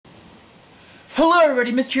Hello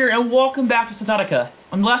everybody, Mist here, and welcome back to Subnautica.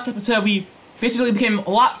 On the last episode, we basically became a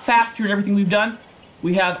lot faster in everything we've done.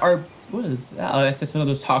 We have our... what is that? Oh, that's just one of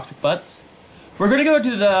those toxic butts. We're going to go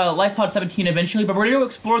to the Life Pod 17 eventually, but we're going to go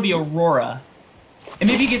explore the Aurora. And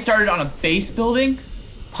maybe get started on a base building?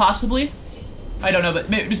 Possibly? I don't know, but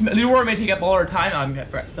maybe, the Aurora may take up all our time. I'm going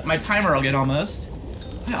to set my timer again almost.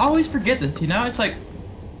 I always forget this, you know? It's like...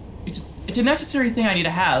 It's a necessary thing I need to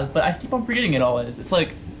have, but I keep on forgetting it always. It's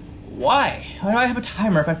like... why? Why do I have a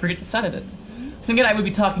timer if I forget to set it? Then again, I would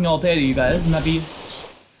be talking all day to you guys, and that'd be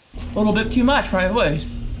a little bit too much for my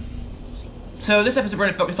voice. So this episode, we're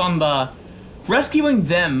going to focus on the rescuing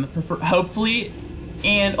them, hopefully,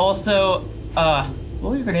 and also, well,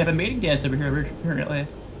 we're going to have a mating dance over here, apparently.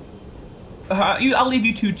 I'll leave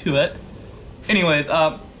you two to it. Anyways,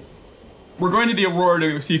 we're going to the Aurora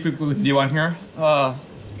to see if we can do on here.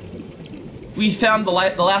 We found the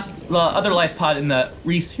other life pod in the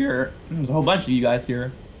reefs here. There's a whole bunch of you guys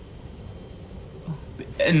here.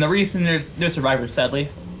 In the reefs, and there's no survivors, sadly.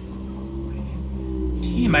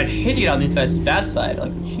 Damn, I'd hate to get on these guys' bad side.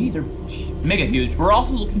 Like, jeez, they're mega huge. We're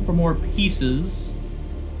also looking for more pieces.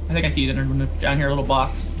 I think I see it down here, a little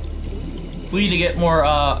box. We need to get more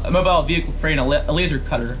a mobile vehicle frame, a laser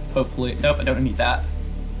cutter, hopefully. Nope, I don't need that.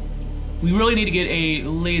 We really need to get a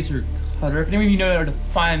laser cutter. If any of you know how to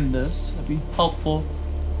find this, that'd be helpful.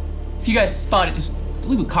 If you guys spot it, just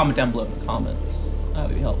leave a comment down below in the comments. That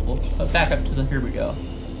would be helpful. Back up to the, here we go.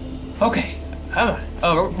 Okay, oh,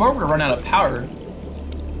 we're gonna run out of power.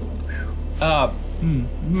 We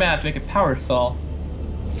might have to make a power saw.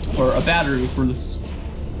 Or a battery for this.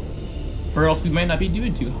 Or else we might not be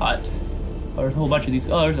doing too hot. Oh, there's a whole bunch of these.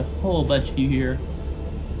 Oh, there's a whole bunch of you here.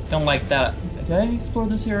 Don't like that. Did I explore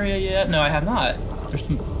this area yet? No, I have not. There's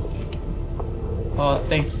some... oh,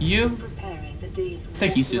 thank you.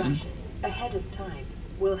 Thank you, Susan. Ahead of time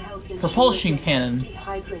will help propulsion cannon.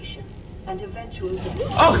 Dehydration and eventual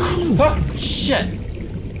oh, shit.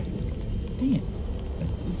 Damn.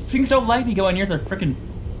 These things don't like me going near their freaking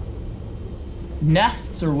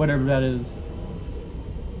nests or whatever that is.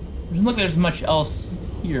 Doesn't look like there's much else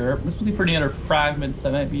here. There's really pretty other fragments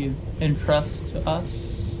that might be of interest to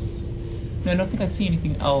us. No, I don't think I see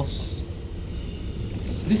anything else.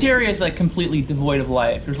 This area is like completely devoid of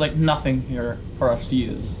life. There's like nothing here for us to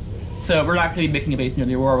use. So we're not going to be making a base near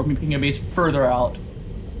the Aurora. We're going to be making a base further out.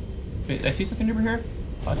 Wait, did I see something over here?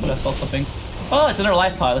 Oh, I thought I saw something. Oh, it's another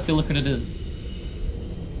life pod. Let's go look what it is.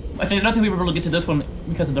 I don't think we were able to get to this one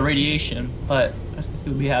because of the radiation, but let's see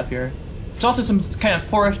what we have here. There's also some kind of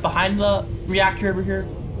forest behind the reactor over here,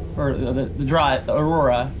 or the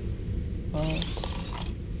Aurora.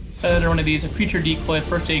 Another one of these, a creature decoy,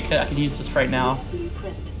 first aid kit. I could use this right now.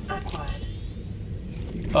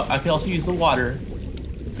 Oh, I could also use the water.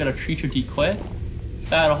 We've got a creature decoy.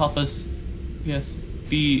 That'll help us, yes,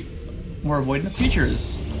 be more avoidant of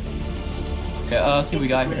creatures. Okay, let's see what we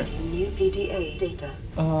got here. New PDA data.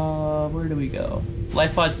 Where do we go?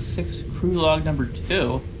 Life Pod 6, crew log number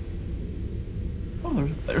 2. Oh,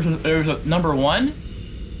 there's a number 1?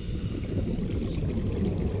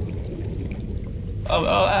 Oh,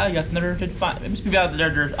 I guess I never did find. It must be out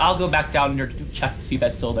there. I'll go back down there to check to see if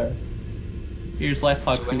that's still there. Here's Life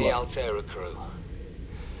Pod crew. To the Altera crew.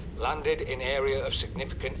 Landed in area of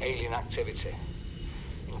significant alien activity.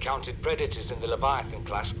 Encountered predators in the Leviathan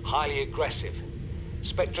class, highly aggressive.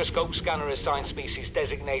 Spectroscope scanner assigned species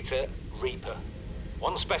designator Reaper.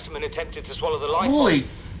 One specimen attempted to swallow the life. Holy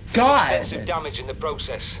God! Extensive damage in the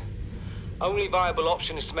process. Only viable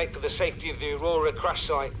option is to make for the safety of the Aurora crash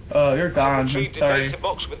site. Oh, you're gone. Retrieved I'm sorry. a data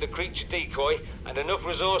box with the creature decoy and enough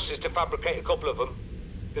resources to fabricate a couple of them.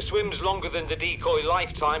 The swim's longer than the decoy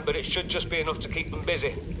lifetime, but it should just be enough to keep them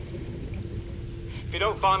busy. If you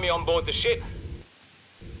don't find me on board the ship,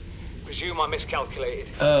 presume I miscalculated.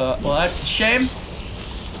 Well, that's a shame.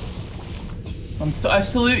 I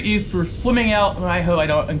salute you for swimming out, and I hope I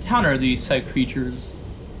don't encounter these side creatures.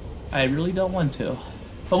 I really don't want to.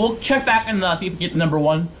 But we'll check back and see if we get the number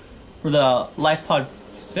 1 for the Life Pod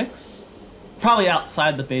 6. Probably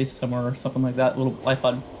outside the base somewhere or something like that. Little Life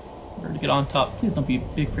Pod. Or to get on top. Please don't be a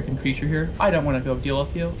big freaking creature here. I don't want to go deal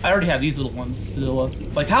with you. I already have these little ones to deal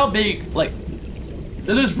with. Like, how big? Like,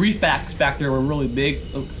 those reef backs back there were really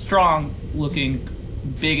big, strong looking,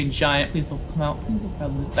 big and giant. Please don't come out. Please don't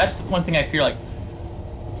come out. That's the one thing I fear. Like,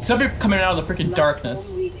 somebody coming out of the freaking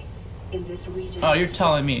darkness. In this region, oh, you're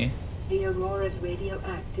telling me. The Aurora's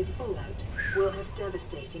radioactive fallout will have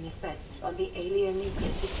devastating effects on the alien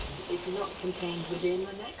ecosystem if not contained within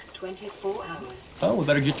the next 24 hours. Oh, we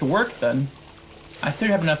better get to work then. I still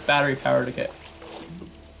have enough battery power to get.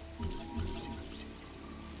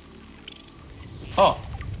 Oh,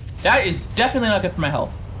 That is definitely not good for my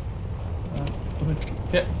health.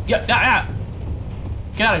 Yeah. Get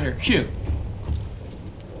out of here. Shoot.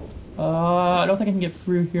 I don't think I can get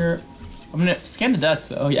through here. I'm gonna scan the dust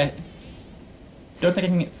though. Yeah. Don't think I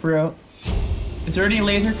can get through. Is there any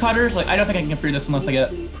laser cutters? Like, I don't think I can get through this unless I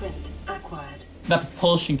get that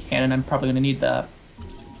propulsion cannon. I'm probably gonna need that.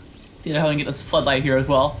 See how I can get this floodlight here as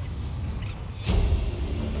well.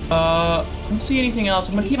 I don't see anything else.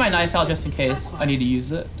 I'm gonna keep my knife out just in case I need to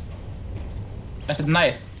use it. That's a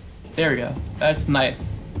knife. There we go. That's the knife.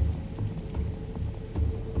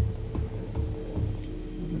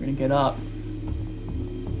 We're gonna get up.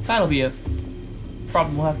 That'll be a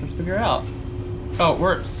problem we'll have to figure out. Oh,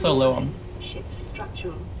 we're so low on. Ship's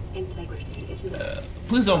structural integrity is low.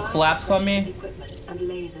 Please don't collapse on me. Equipment and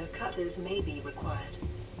laser cutters may be required.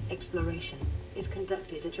 Exploration is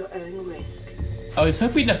conducted at your own risk. I was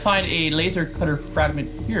hoping to find a laser cutter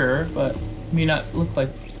fragment here, but it may not look like.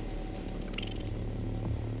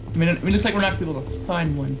 I mean, it looks like we're not gonna be able to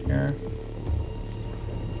find one here.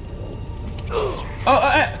 Oh,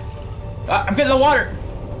 I'm getting the water!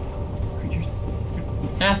 Creatures.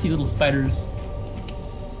 Nasty little spiders.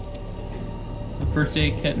 The first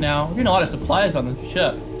aid kit now. We're getting a lot of supplies on the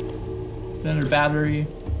ship. Another battery.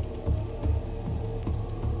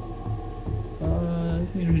 I don't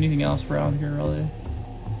think there's anything else around here, really.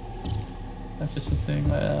 That's just this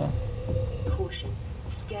thing. Caution.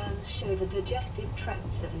 Scans show the digestive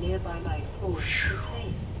tracts of nearby life forms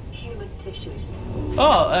contain human tissues.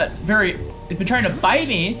 Oh, that's very... It's been trying to bite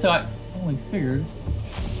me, so I only figured.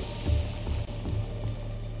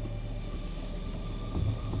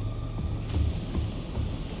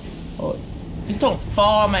 Oh, just don't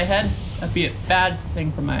fall on my head. That'd be a bad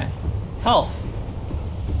thing for my health.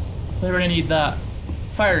 So we're gonna need that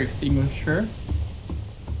fire extinguisher.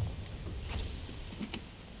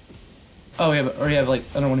 Oh, we already have like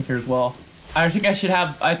another one here as well. I think I should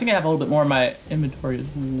have. I think I have a little bit more in my inventory as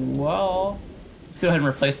well. Let's go ahead and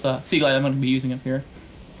replace the sea glide I'm going to be using up here.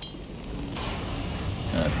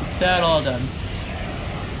 Let's get that all done.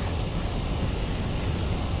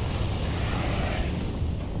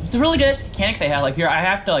 It's a really good mechanic they have. Like here, I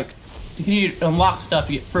have to like continue to unlock stuff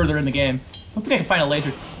to get further in the game. Hopefully I can find a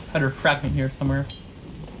laser cutter fragment here somewhere.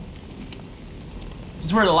 This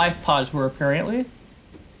is where the life pods were apparently.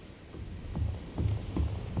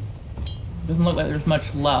 Doesn't look like there's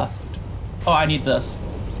much left. Oh, I need this.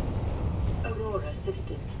 Aurora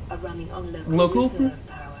systems are running on local reserve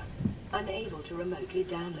power, unable to remotely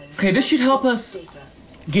download. Okay, this should help us data.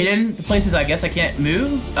 get into places I guess I can't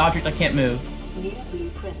move. Objects I can't move. New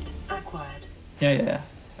blueprint acquired. Yeah.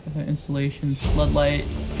 Installations, floodlight,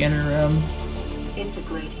 scanner room.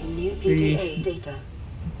 Integrating new PDA data.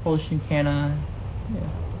 Propulsion cannon.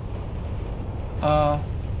 Yeah.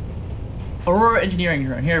 Aurora engineering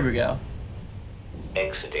room. Here we go.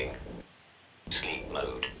 Exiting. Sleep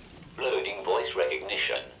mode. Loading voice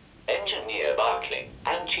recognition. Engineer Barclay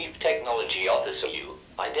and Chief Technology Officer you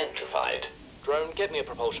identified. Drone, get me a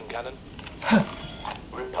propulsion cannon.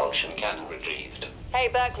 Repulsion cannon retrieved. Hey,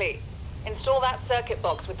 Berkeley. Install that circuit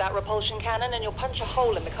box with that repulsion cannon and you'll punch a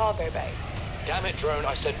hole in the cargo bay. Damn it, Drone,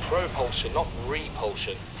 I said propulsion, not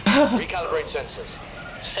repulsion. Recalibrate sensors.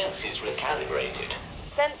 Senses recalibrated.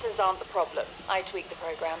 Sensors aren't the problem. I tweak the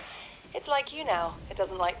program. It's like you now. It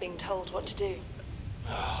doesn't like being told what to do.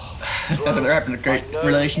 They're having a great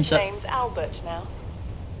relationship. His name's Albert now.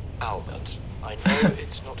 Albert, I know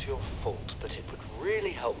it's not your fault, but it would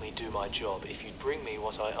really help me do my job if you'd bring me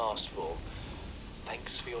what I asked for.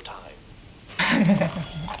 Thanks for your time.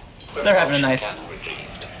 They're having a nice...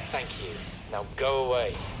 Thank you. Now go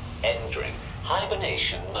away. Entering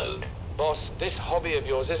hibernation mode. Boss, this hobby of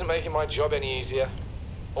yours isn't making my job any easier.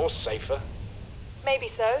 Or safer. Maybe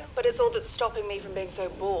so, but it's all that's stopping me from being so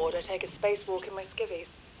bored I take a spacewalk in my skivvies.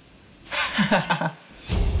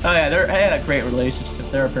 Oh yeah, they had a great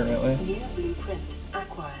relationship there apparently. New blueprint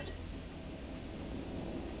acquired.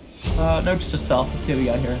 Notes to self. Let's see what we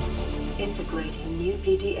got here. Integrating new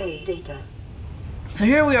PDA data. So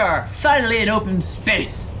here we are, finally in open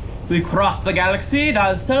space. We crossed the galaxy to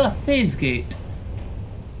install a phase gate.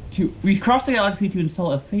 We crossed the galaxy to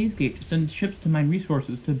install a phase gate to send ships to mine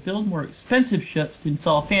resources, to build more expensive ships to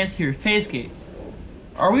install fancier phase gates.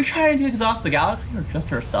 Are we trying to exhaust the galaxy or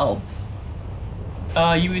just ourselves?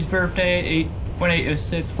 Yui's birthday,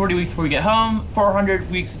 8/8/06, 40 weeks before we get home,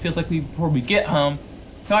 400 weeks it feels like before we get home.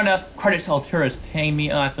 Not enough credits Altera is paying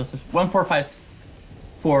me. I feel so.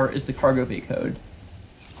 1454 is the cargo bay code.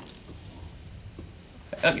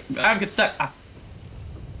 Okay, I don't get stuck.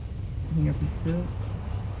 Anything up here?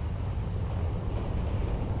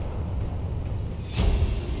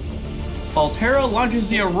 Altera launches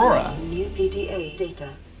the Aurora. New PDA data.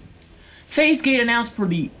 Phase gate announced for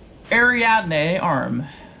the Ariadne arm.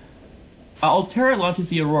 Altera launches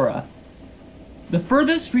the Aurora. The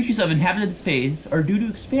furthest reaches of inhabited space are due to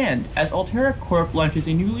expand as Altera Corp launches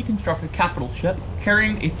a newly constructed capital ship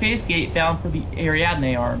carrying a phase gate bound for the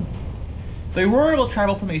Ariadne arm. The Aurora will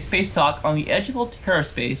travel from a space dock on the edge of Altera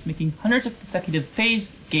space, making hundreds of consecutive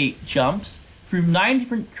phase gate jumps through 9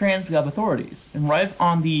 different Transgov authorities, and arrive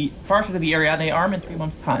on the far side of the Ariadne arm in 3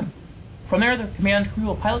 months' time. From there, the command crew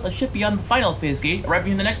will pilot a ship beyond the final phase gate,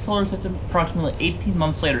 arriving in the next solar system approximately 18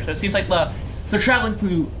 months later. So it seems like they're traveling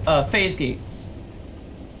through phase gates.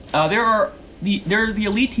 The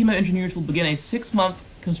elite team of engineers will begin a 6-month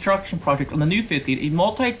construction project on the new phase gate, a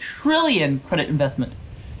multi-trillion credit investment.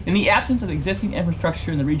 In the absence of existing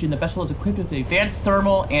infrastructure in the region, the vessel is equipped with advanced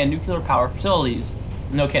thermal and nuclear power facilities.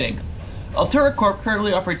 No kidding. Altera Corp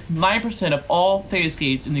currently operates 9% of all phase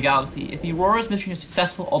gates in the galaxy. If the Aurora's mission is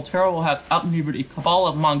successful, Altera will have outmaneuvered a cabal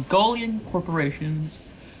of Mongolian corporations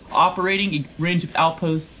operating a range of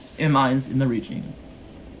outposts and mines in the region.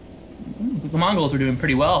 The Mongols are doing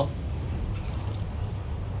pretty well.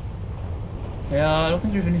 Yeah, I don't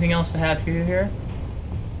think there's anything else to have here.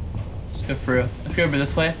 Let's go through. Let's go over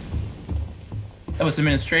this way. That was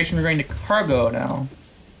administration. We're going to cargo now.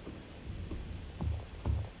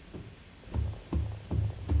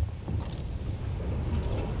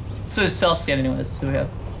 So it's self-scan anyways, so we have.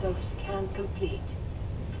 Self-scan complete.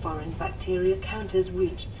 Foreign bacteria count has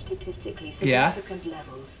reached statistically significant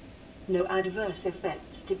levels. No adverse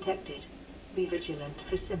effects detected. Be vigilant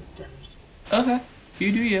for symptoms. Okay,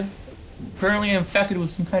 you do you. Currently infected with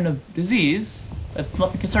some kind of disease. That's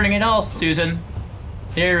nothing concerning at all, Susan.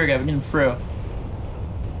 There we go, we're getting through.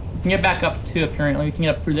 We can get back up too, apparently. We can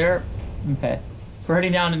get up through there. Okay. So we're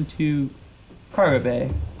heading down into cargo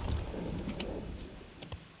bay.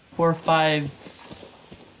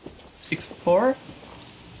 4564?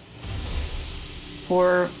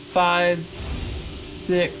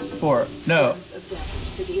 4564. No. Scans of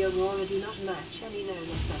damage to the Aurora do not match any known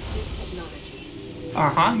offensive technologies.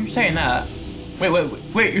 You're saying that.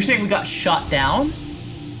 Wait, you're saying we got shot down?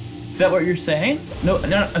 Is that what you're saying? No,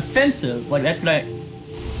 not offensive. Like, that's what I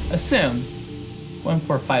assume.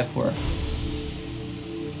 1454.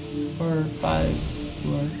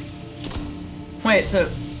 454. Wait, so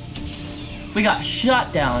we got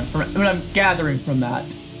shot down from what I'm gathering from that.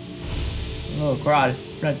 Oh god,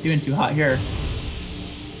 we're not doing too hot here.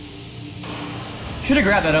 Should have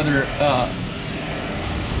grabbed that other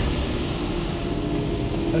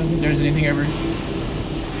I don't think there's anything over here.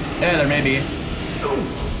 Yeah, there may be.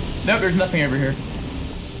 Nope, there's nothing over here.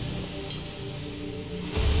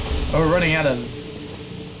 Oh, we're running out of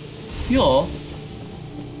fuel.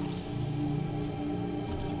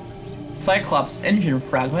 Cyclops engine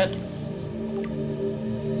fragment.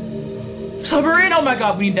 Submarine! Oh my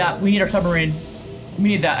god, we need that. We need our submarine. We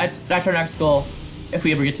need that. That's our next goal. If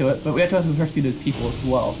we ever get to it. But we have to rescue those people as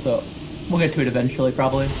well, so we'll get to it eventually,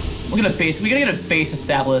 probably. We'll get a base. We gotta get a base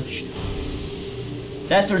established.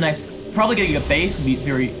 That's our next. Probably getting a base would be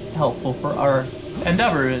very helpful for our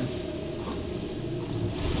endeavors.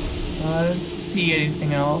 I don't see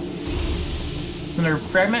anything else. Just another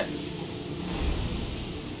fragment.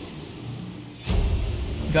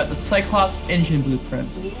 We got the Cyclops engine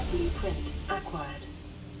blueprints. New blueprint acquired.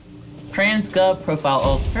 Transgov profile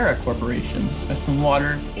Altera Corporation. There's some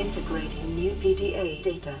water. Integrating new PDA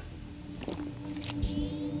data.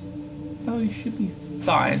 Oh, we should be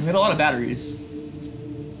fine. We have a lot of batteries.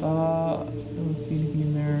 I don't see anything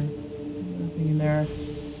in there. Nothing in there.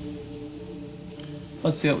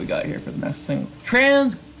 Let's see what we got here for the next thing.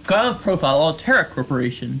 Transgov profile Altera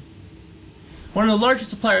Corporation. One of the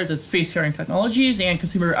largest suppliers of spacefaring technologies and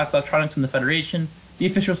consumer electronics in the Federation, the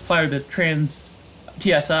official supplier of the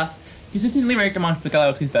TSF, consistently ranked amongst the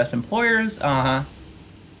galaxy's best employers.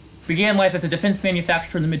 Began life as a defense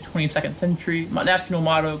manufacturer in the mid-22nd century. National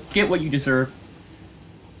motto, get what you deserve.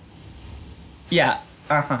 Yeah,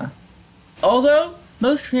 Although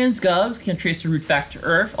most Transgovs can trace their roots back to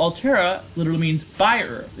Earth, Altera literally means by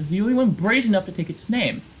Earth, is the only one brazen enough to take its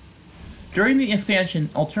name. During the expansion,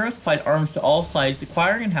 Altera supplied arms to all sides,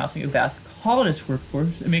 acquiring and housing a vast colonist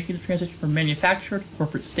workforce and making the transition from manufacturer to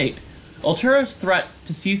corporate state. Altera's threats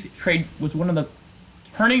to seize trade was one of the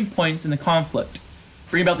turning points in the conflict,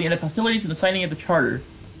 bringing about the end of hostilities and the signing of the charter.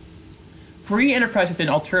 Free enterprise within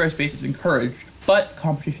Altera's base is encouraged, but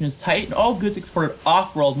competition is tight and all goods exported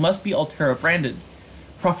off-world must be Altera branded.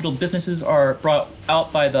 Profitable businesses are brought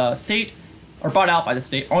out by the state,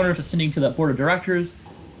 owners ascending to the board of directors.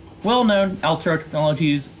 Well-known Altera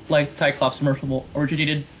technologies like Cyclops submersible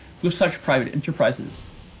originated with such private enterprises.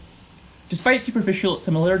 Despite superficial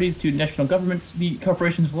similarities to national governments, the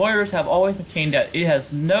corporation's lawyers have always maintained that it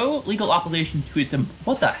has no legal obligation to its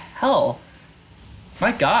what the hell?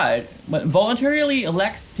 My God, but voluntarily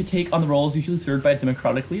elects to take on the roles usually served by a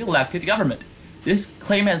democratically elected government. This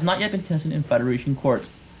claim has not yet been tested in Federation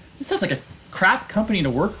courts. This sounds like a crap company to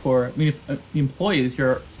work for. I mean, the employees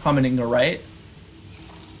you're commenting are right.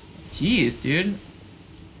 Jeez, dude.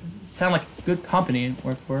 Sound like a good company to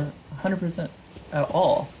work for. 100% at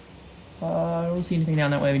all. I don't see anything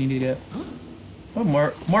down that way we need to get. Oh,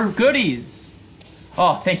 more goodies.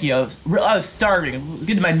 Oh, thank you. I was starving.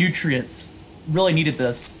 Getting my nutrients. Really needed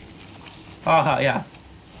this. Yeah.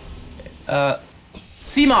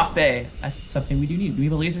 Seamoth Bay. That's something we do need. Do we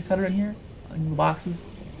have a laser cutter in here? In the boxes?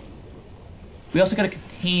 We also gotta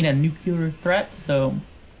contain a nuclear threat, so...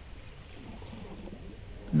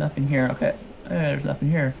 Nothing here. Okay. There's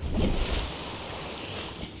nothing here.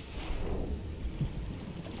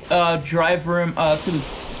 Drive room. Let's go to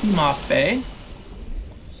Seamoth Bay.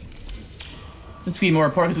 This will be more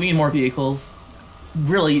important because we need more vehicles.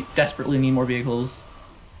 Really desperately need more vehicles.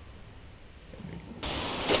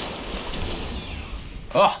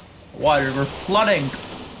 Ugh, water, we're flooding.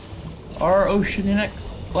 Our oceanic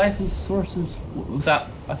life sources. What was that?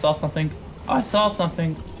 I saw something. I saw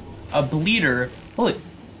something. A bleeder. Holy.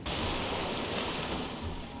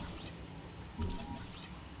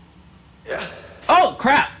 Oh,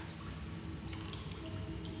 crap.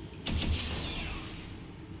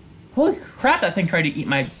 Holy crap, that thing tried to eat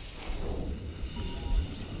my...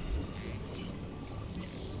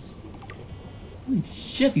 Holy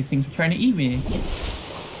shit, these things are trying to eat me.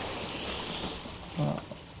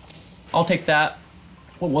 I'll take that.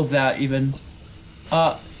 What was that even?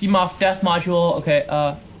 Seamoth death module. Okay,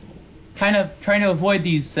 kind of trying to avoid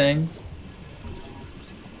these things.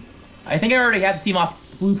 I think I already have Seamoth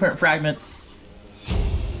blueprint fragments.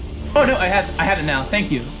 Oh no, I have it now. Thank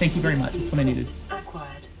you. Thank you very much. That's what I needed.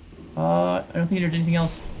 I don't think there's anything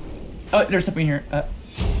else. Oh, there's something here.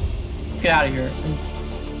 Get out of here.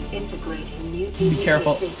 Integrating new Be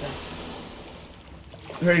careful. data.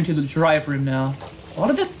 We're heading to the drive room now. A lot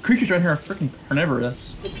of the creatures around here are freaking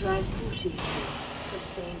carnivorous. The drive pull sheet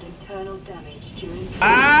sustained internal damage during.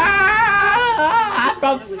 I'm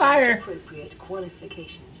on fire. Appropriate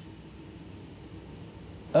qualifications.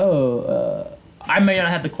 Oh, I may not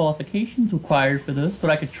have the qualifications required for this, but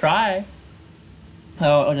I could try.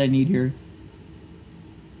 Oh, what do I need here?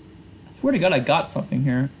 I swear to God, I got something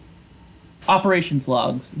here. Operations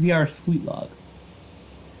logs. VR suite log.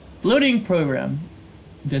 Loading program.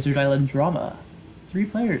 Desert Island drama. 3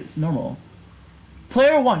 players. Normal.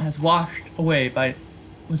 Player 1 has been washed away by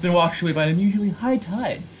an unusually high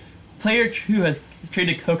tide. Player 2 has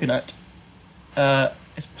traded coconut.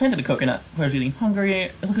 It's planted a coconut. Player's getting hungry.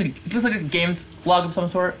 It looks like a games log of some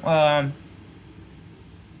sort.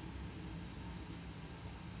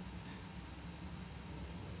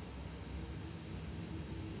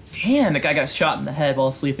 Damn, that guy got shot in the head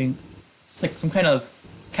while sleeping. It's like some kind of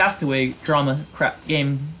Castaway drama crap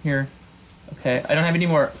game here. Okay, I don't have any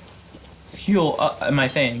more fuel in my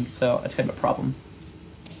thing, so that's kind of a problem.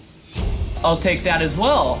 I'll take that as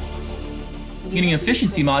well. Getting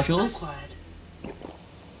efficiency modules.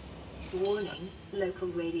 Warning, local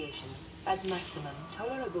radiation at maximum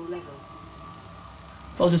tolerable level.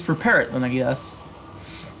 I'll just repair it then, I guess.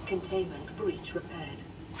 Containment breach repaired.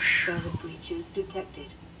 Further breaches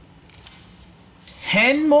detected.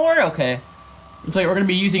 10 more? Okay. Looks like we're gonna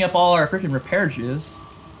be using up all our freaking repair juice.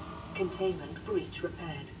 Containment breach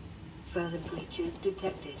repaired. Further breaches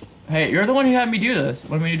detected. Hey, you're the one who had me do this.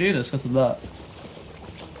 Wanted me to do this because of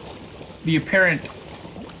the apparent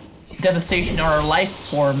devastation on our life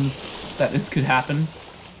forms that this could happen.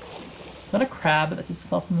 Is that a crab that just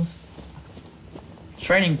fell from this?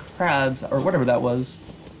 Shining crabs, or whatever that was.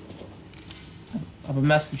 I have a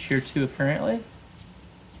message here too, apparently.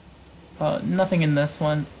 Nothing in this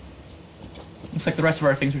one. Looks like the rest of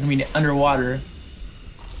our things are gonna be underwater.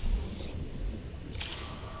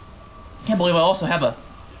 Can't believe I also have a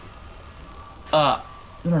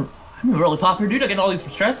I'm a really popular dude. I get all these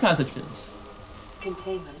stress messages.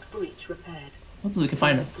 Containment breach repaired. Hopefully we can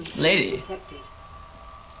find a lady. Detected.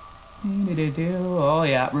 Oh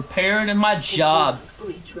yeah, repaired in my job.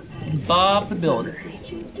 Breach repaired. Bob the Builder.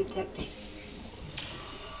 Breaches detected.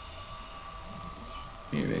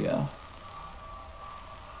 Here we go.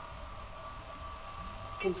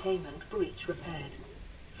 Containment breach repaired.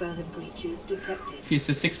 Further breaches detected. Okay,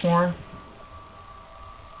 so 6 more.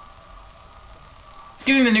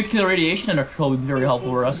 Getting the nuclear radiation under control would be very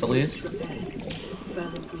helpful for us, at least.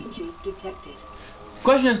 Further breaches detected. The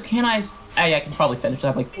question is, can I... I can probably finish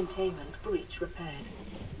that. Like, Containment breach repaired.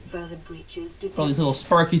 Further breaches detected. All these little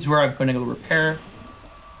sparkies where I'm going to go repair.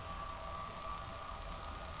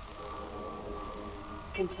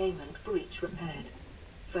 Containment breach repaired.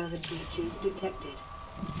 Further breaches detected.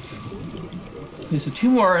 Okay, so 2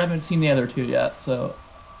 more. I haven't seen the other 2 yet, so...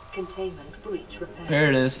 Containment breach repaired. There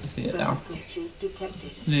it is. I see it now. Further breaches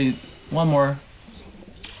detected. Need 1 more.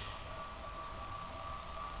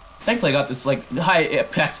 Thankfully I got this, like, high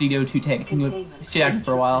capacity O2 tank. I can stay active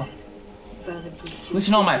for a while.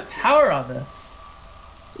 Losing all my power on this.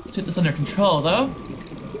 Let's get this under control, though.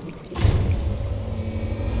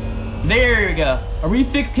 There we go. Are we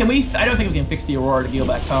can we? I don't think we can fix the Aurora to go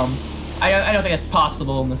back home. I don't think that's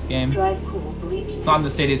possible in this game. Drive core breach. It's not in the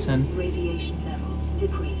state it's in. Radiation levels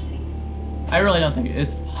decreasing. I really don't think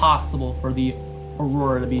it's possible for the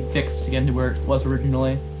Aurora to be fixed again to where it was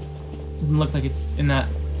originally. Doesn't look like it's in that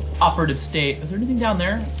operative state. Is there anything down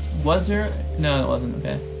there? Was there? No, it wasn't.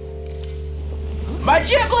 Okay. My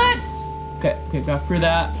giblets! Okay, got through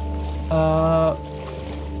that.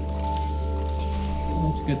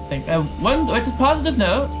 That's a good thing. It's a positive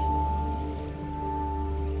note.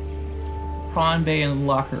 Prawn bay and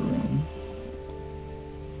locker room.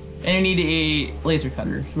 And you need a laser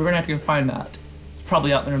cutter, so we're gonna have to go find that. It's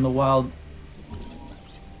probably out there in the wild.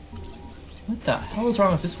 What the hell is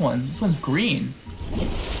wrong with this one? This one's green.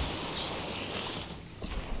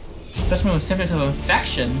 Specimen with symptoms of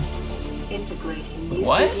infection. Integrating new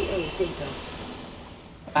What? PDA data.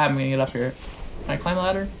 I'm gonna get up here. Can I climb the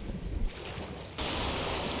ladder?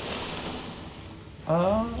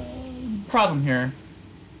 Problem here.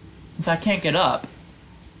 If I can't get up.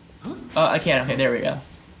 I can't. Okay, there we go.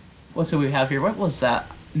 What's what we have here? What was that?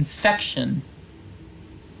 Infection.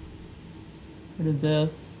 Rid of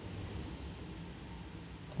this.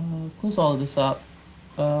 Close all of this up.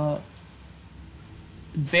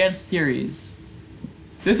 Advanced theories.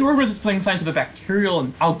 This organism is displaying signs of a bacterial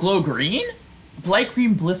and I'll glow green? Bright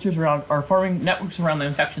green blisters are forming networks around the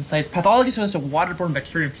infection sites. Pathology suggests a waterborne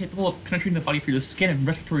bacterium capable of penetrating the body through the skin and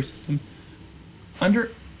respiratory system.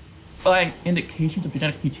 Underlying indications of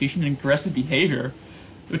genetic mutation and aggressive behavior.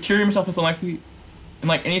 The bacterium itself is unlikely,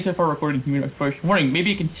 unlike any so far recorded human exploration. Warning, may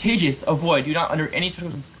be contagious. Avoid. Do not under any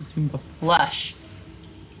circumstances consume the flesh.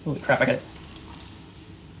 Holy crap, I got it.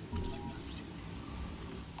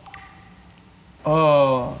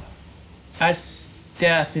 Oh, that's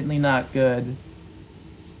definitely not good.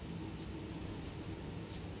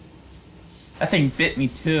 That thing bit me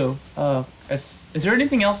too. Is there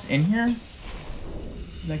anything else in here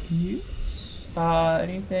that I can use?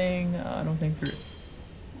 Anything? I don't think there.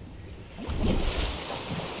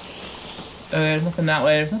 There's nothing that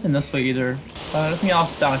way. There's nothing this way either. Nothing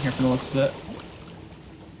else down here from the looks of it.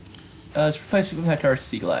 Let's replace it with our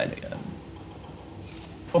Sea Glide again.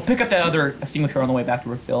 We'll pick up that other extinguisher on the way back to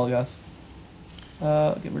refill, I guess.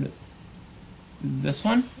 Get rid of this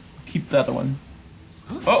one. Keep the other one.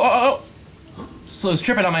 Oh! So I was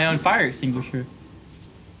tripping on my own fire extinguisher.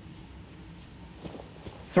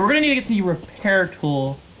 So we're gonna need to get the repair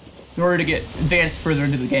tool in order to get advanced further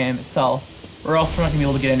into the game itself, or else we're not gonna be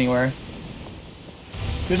able to get anywhere.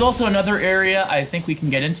 There's also another area I think we can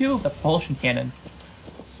get into, the propulsion cannon.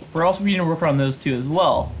 So we're also needing to work around those two as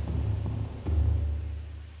well.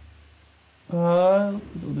 A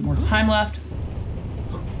little bit more time left.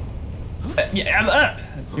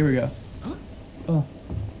 Here we go.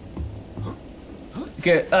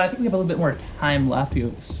 Okay, I think we have a little bit more time left to go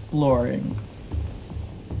exploring.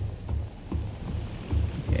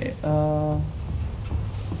 Okay,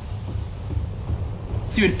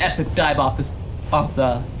 let's do an epic dive off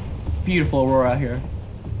the beautiful Aurora here.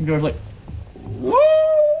 And goes like, woo!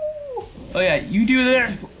 Oh yeah, you do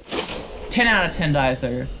there. 10 out of 10 dive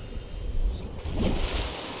there.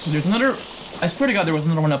 There's another. I swear to God, there was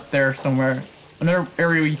another one up there somewhere. Another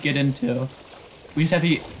area we could get into. We just have to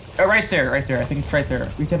be. Right there. I think it's right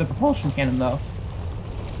there. We have to have a propulsion cannon though.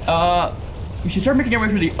 We should start making our way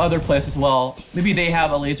through the other place as well. Maybe they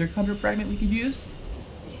have a laser cutter fragment we could use.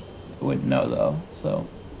 I wouldn't know though. So.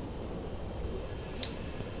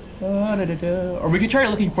 Or we could try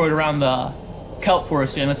looking for it around the kelp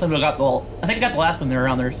forest. And that's I got the. I think I got the last one there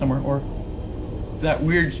around there somewhere. Or that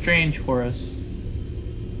weird, strange forest.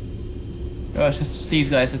 Oh, it's just these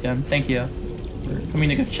guys again. Thank you for coming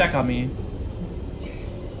to go check on me.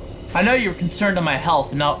 I know you're concerned on my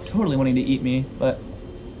health and not totally wanting to eat me, but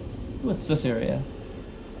what's this area?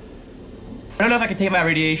 I don't know if I can take my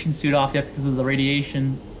radiation suit off yet because of the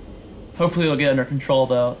radiation. Hopefully it'll get under control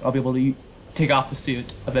though. I'll be able to take off the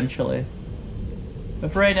suit eventually.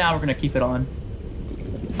 But for right now, we're gonna keep it on.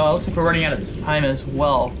 Looks like we're running out of time as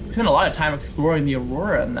well. We spent a lot of time exploring the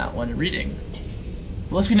Aurora in that one and reading.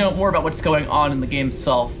 Unless we know more about what's going on in the game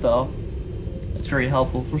itself, though. That's very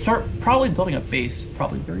helpful. We'll start probably building a base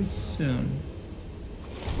probably very soon.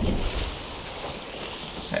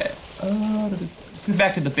 Okay. Let's get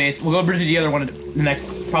back to the base. We'll go over to the other one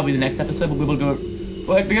probably the next episode. We'll be able to go.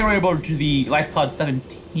 We'll be able to go to the Life Pod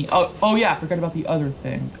 17. Oh yeah, I forgot about the other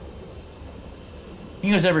thing.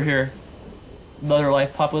 You guys ever hear the other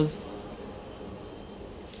Life Pod was?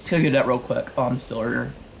 Let's go get that real quick. Oh, I'm still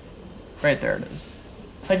here. Right there it is.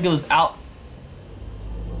 I think it was out.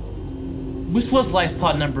 This was Life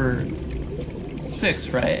Pod number 6,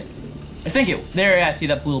 right? I think it. There, yeah, I see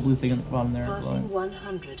that blue thing on the bottom there. Passing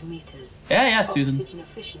 100 meters. Yeah, Susan. Oxygen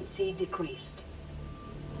efficiency decreased.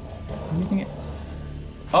 Anything?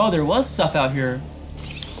 Oh, there was stuff out here.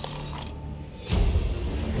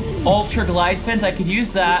 Ultra glide fence, I could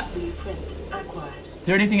use that. Blueprint acquired. Is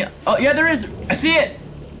there anything? Oh, yeah, there is. I see it.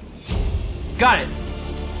 Got it.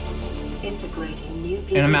 Integrating new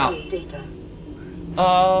And I'm out. PDA data.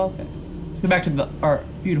 Okay. Go back to our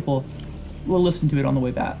beautiful. We'll listen to it on the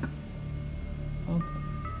way back. Okay.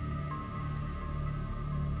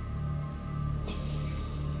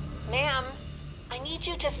 Ma'am, I need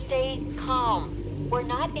you to stay calm. We're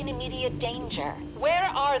not in immediate danger. Where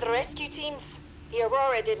are the rescue teams? The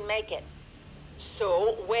Aurora didn't make it.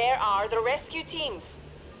 So, where are the rescue teams?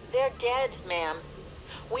 They're dead, ma'am.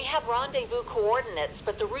 We have rendezvous coordinates,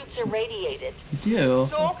 but the routes are radiated. You do?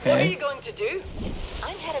 So, Okay. what are you going to do?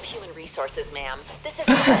 I'm head of human resources, ma'am. This is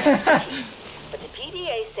my expertise. But the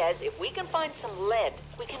PDA says if we can find some lead,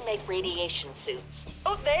 we can make radiation suits.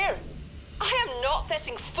 Oh, there! I am not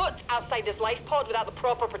setting foot outside this life pod without the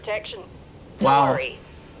proper protection. Wow. Don't worry.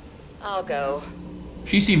 I'll go.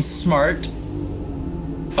 She seems smart.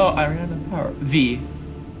 Oh, I ran out of power. V.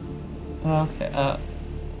 Okay,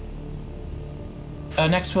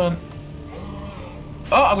 next one.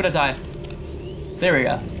 Oh, I'm gonna die. There we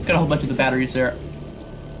go. Got a whole bunch of the batteries there.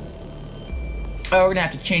 Oh, we're gonna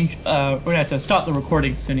have to change, we're gonna have to stop the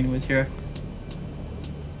recording soon anyways here.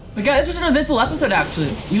 But guys, this was an eventful episode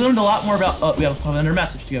actually. We learned a lot more about, we have another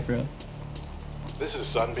message to go through. This is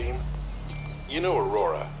Sunbeam. You know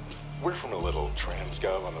Aurora. We're from a little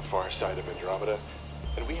transgov on the far side of Andromeda,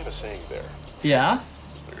 and we have a saying there. Yeah?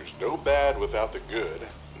 There's no bad without the good,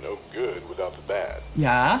 no good without the bad.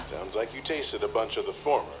 Yeah? Sounds like you tasted a bunch of the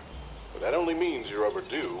former, but that only means you're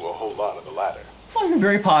overdue a whole lot of the latter. Well, you're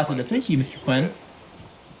very positive. Thank you, Mr. Quinn.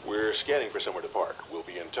 We're scanning for somewhere to park. We'll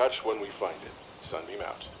be in touch when we find it. Sunbeam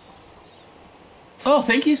out. Oh,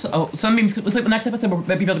 thank you. Oh, Sunbeam's looks like the next episode we'll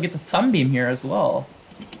be able to get the Sunbeam here as well.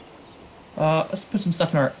 Let's put some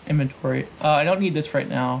stuff in our inventory. I don't need this right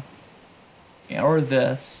now. Yeah, or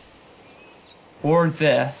this. Or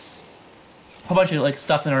this. A whole bunch of like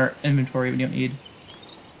stuff in our inventory we don't need.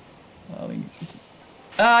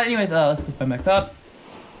 Anyways, let's click back up.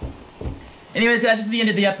 Anyways, guys, this is the end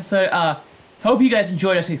of the episode. Hope you guys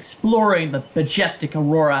enjoyed us exploring the majestic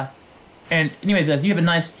Aurora. And anyways, guys, you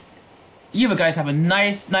guys have a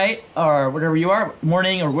nice night, or whatever you are,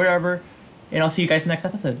 morning, or wherever. And I'll see you guys next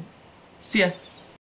episode. See ya.